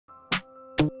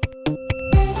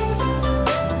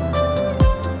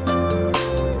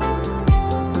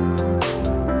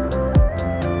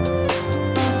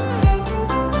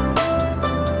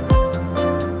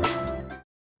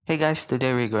guys,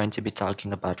 today we're going to be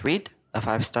talking about Reed, a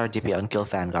 5-star DP on Kill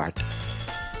Vanguard.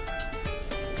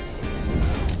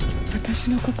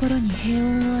 私の心に平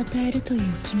穏を与えるという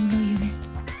君の夢。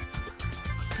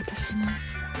私も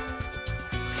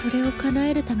それを叶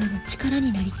えるための力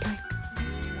になりたい。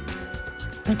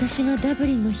私がダブ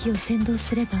リンの火を先導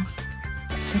すれば、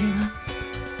それは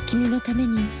君のため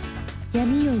に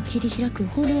闇夜を切り開く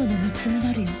炎の道に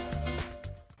なるよ。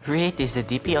Reed is a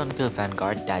DP on Kill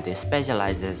Vanguard that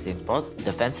specializes in both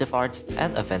defensive arts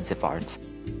and offensive arts.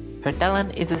 Her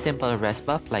talent is a simple rest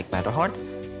buff like Matterhorn,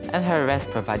 and her rest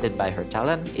provided by her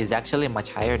talent is actually much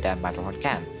higher than Matterhorn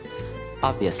can.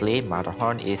 Obviously,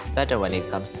 Matterhorn is better when it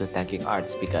comes to tanking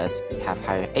arts because it have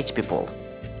higher HP pool.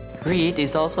 Reed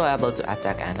is also able to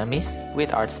attack enemies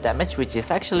with arts damage, which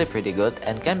is actually pretty good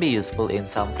and can be useful in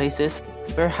some places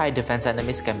where high defense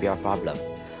enemies can be a problem.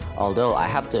 Although I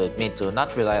have to admit to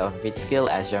not rely on Reed's skill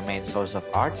as your main source of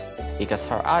arts, because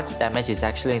her arts damage is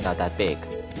actually not that big.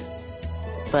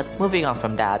 But moving on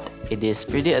from that, it is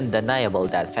pretty undeniable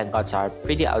that Vanguards are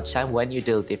pretty outshined when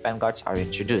utility Vanguards are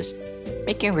introduced,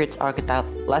 making Reed's archetype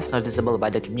less noticeable by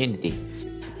the community.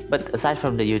 But aside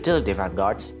from the utility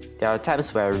Vanguards, there are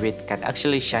times where Reed can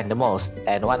actually shine the most,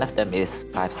 and one of them is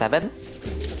 5-7,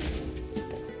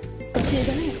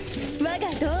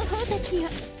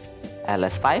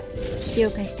 LS5,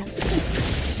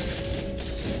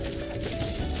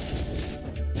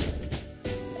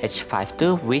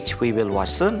 H52, which we will watch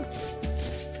soon,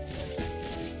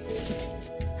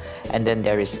 and then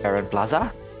there is Parent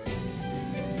Plaza,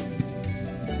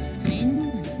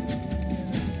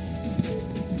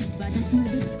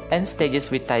 and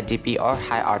stages with tight DP or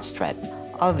high art strat.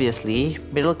 Obviously,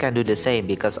 Myrtle can do the same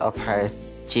because of her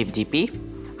cheap DP,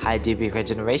 high DP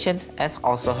regeneration, and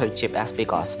also her cheap SP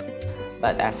cost.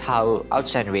 But as how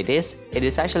outshined Reed is, it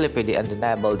is actually pretty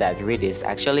undeniable that Reed is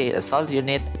actually a solid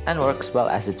unit and works well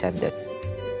as intended.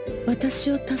 私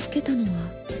を助けたの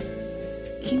は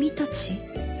君たち。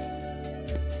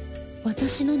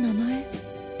私の名前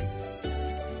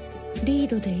リー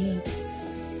ドでいい。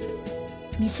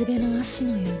水辺の足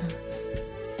のような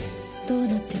どう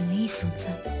なってもいい存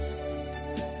在。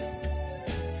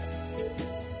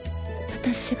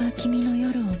私が君の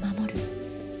夜を守る。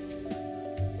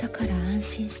だから安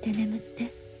心して眠っ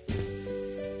て。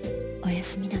おや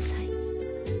すみなさい。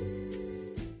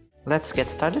Let's get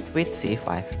started with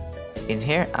C5. In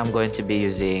here, I'm going to be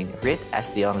using Reed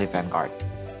as the only Vanguard.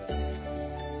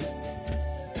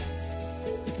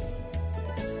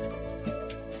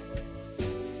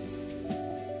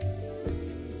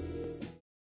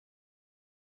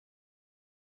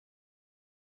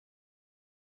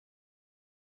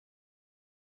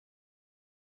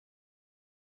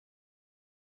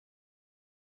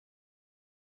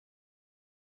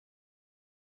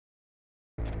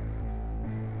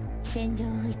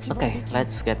 Okay,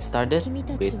 let's get started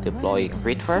with deploying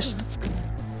Reed first,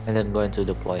 and then going to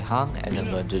deploy Hung, and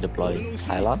then going to deploy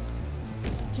Cylon.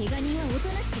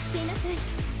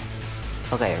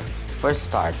 Okay, first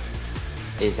start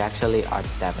is actually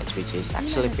arts damage, which is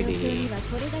actually pretty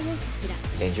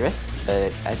dangerous,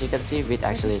 but as you can see, Reed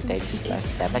actually takes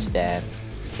less damage than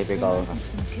typical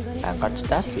Vanguard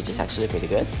does, which is actually pretty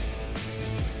good.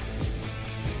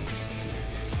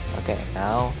 Okay,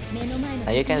 now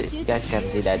you guys can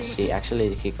see that she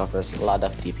actually recovers a lot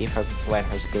of DP when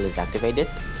her skill is activated,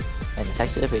 and it's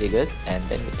actually pretty good. And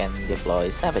then we can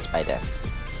deploy Savage by then.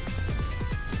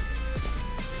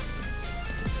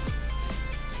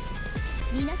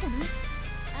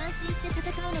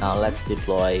 Now let's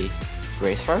deploy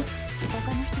Wraithfur.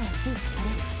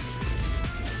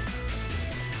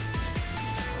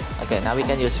 Okay, now we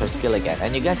can use her skill again,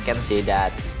 and you guys can see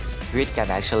that Reed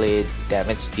can actually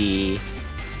damage the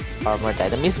armored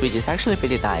enemies, which is actually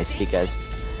pretty nice because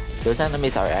those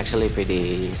enemies are actually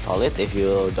pretty solid if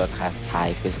you don't have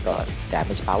high physical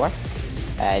damage power,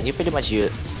 and you pretty much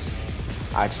use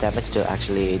arts damage to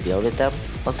actually deal with them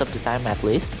most of the time at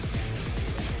least.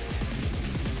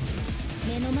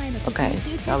 Okay,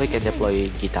 now we can deploy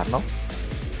Gitano.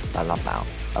 Well, not now.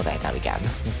 Okay, now we can.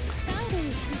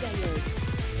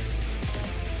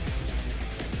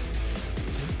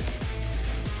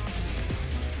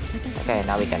 Okay,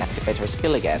 now we can activate her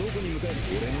skill again.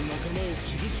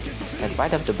 And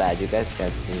right off the bat, you guys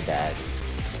can see that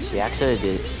she actually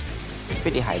did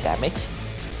pretty high damage.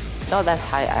 Not as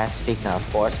high as Vigna,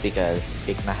 of course, because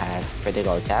Vigna has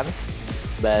critical chance.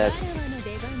 But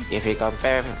if you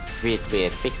compare Reed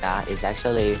with Vigna, it's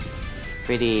actually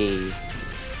pretty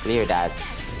clear that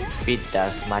Reed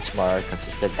does much more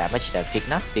consistent damage than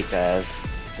Vigna because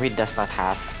Reed does not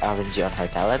have RNG on her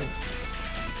talent.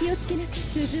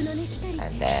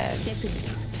 And then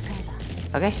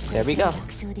Okay, there we go.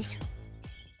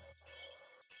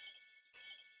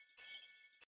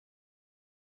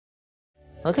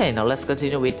 Okay, now let's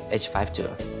continue with H52.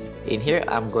 In here,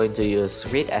 I'm going to use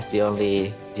Reed as the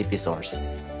only DP source.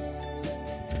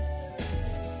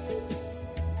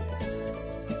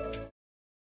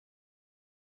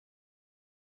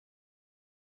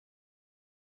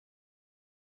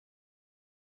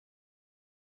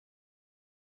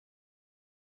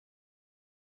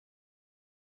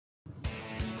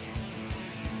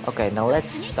 Okay, now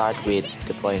let's start with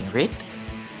deploying Reed.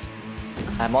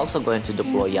 I'm also going to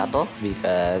deploy Yato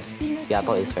because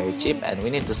Yato is very cheap and we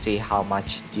need to see how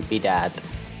much DP that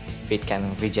Reed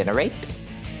can regenerate.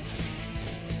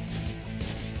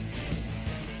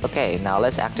 Okay, now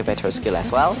let's activate her skill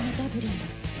as well.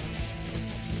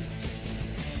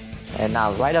 And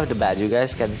now right off the bat, you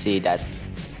guys can see that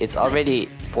it's already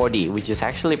 40, which is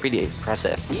actually pretty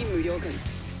impressive.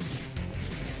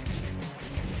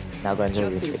 Now going to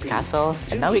retreat castle,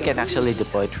 and now we can actually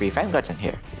deploy 3 Vanguards in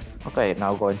here. Okay,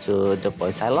 now going to deploy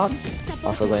Cylon,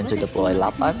 also going to deploy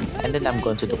Lapan, and then I'm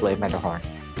going to deploy Matterhorn.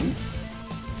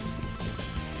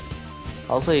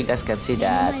 Also, you guys can see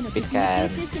that it can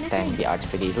tank the arts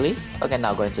pretty easily. Okay,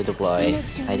 now going to deploy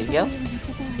Nightingale.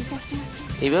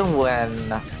 Even when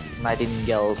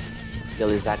Nightingale's skill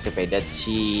is activated,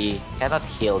 she cannot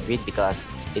heal Reed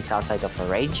because it's outside of her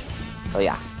range. So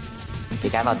yeah, you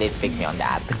cannot pick me on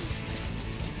that.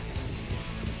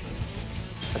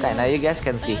 Okay, now you guys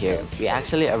can see here, we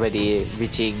actually already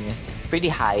reaching pretty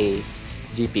high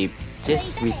GP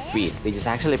just with Reed, which is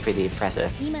actually pretty impressive.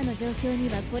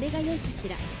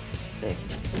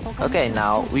 Okay,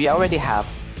 now we already have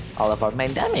all of our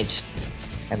main damage,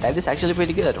 and that is actually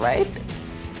pretty good, right?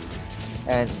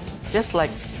 And just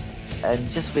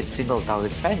with single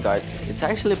target Vanguard, it's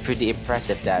actually pretty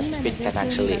impressive that Reed can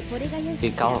actually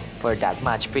recover that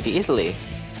much pretty easily.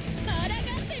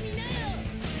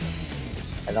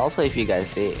 And also, if you guys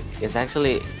see,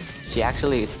 she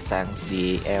actually tanks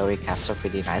the AoE caster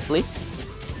pretty nicely.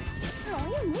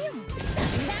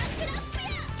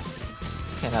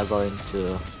 Okay, now going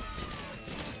to...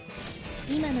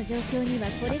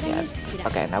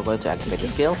 Okay, now going to activate the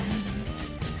skill.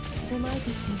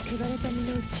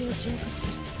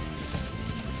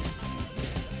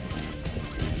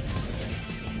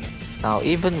 Now,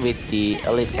 even with the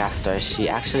elite caster, she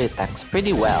actually tanks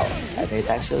pretty well, and it's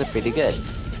actually pretty good.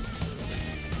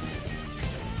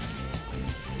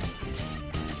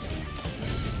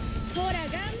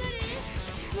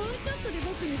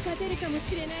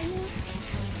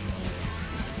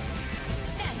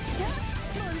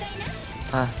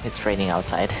 It's raining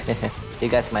outside. You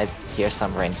guys might hear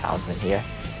some rain sounds in here.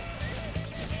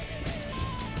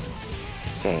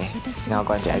 Okay, now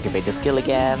going to activate the skill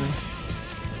again.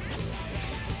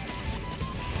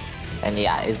 And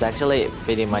yeah, it's actually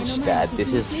pretty much that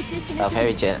this is a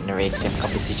very generative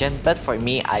composition, but for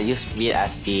me, I use Reed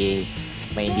as the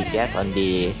main DPS on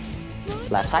the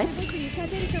left side,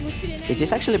 which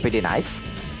is actually pretty nice.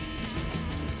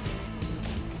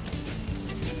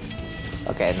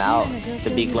 Okay, now the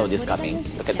big load is coming.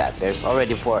 Look at that, there's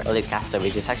already 4 elite caster,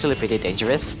 which is actually pretty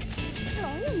dangerous.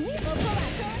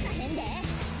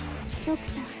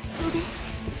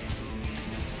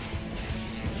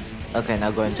 Okay,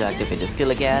 now going to activate the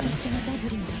skill again.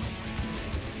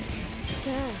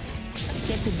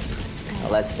 Now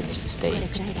let's finish the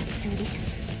stage.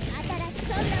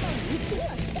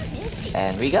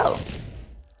 And we go!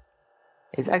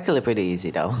 It's actually pretty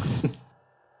easy though.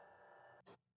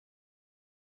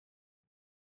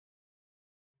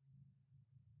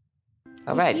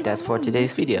 Alright, that's for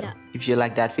today's video. If you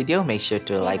like that video, make sure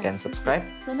to like and subscribe.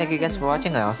 Thank you guys for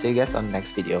watching and I'll see you guys on the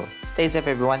next video. Stay safe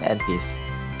everyone and peace.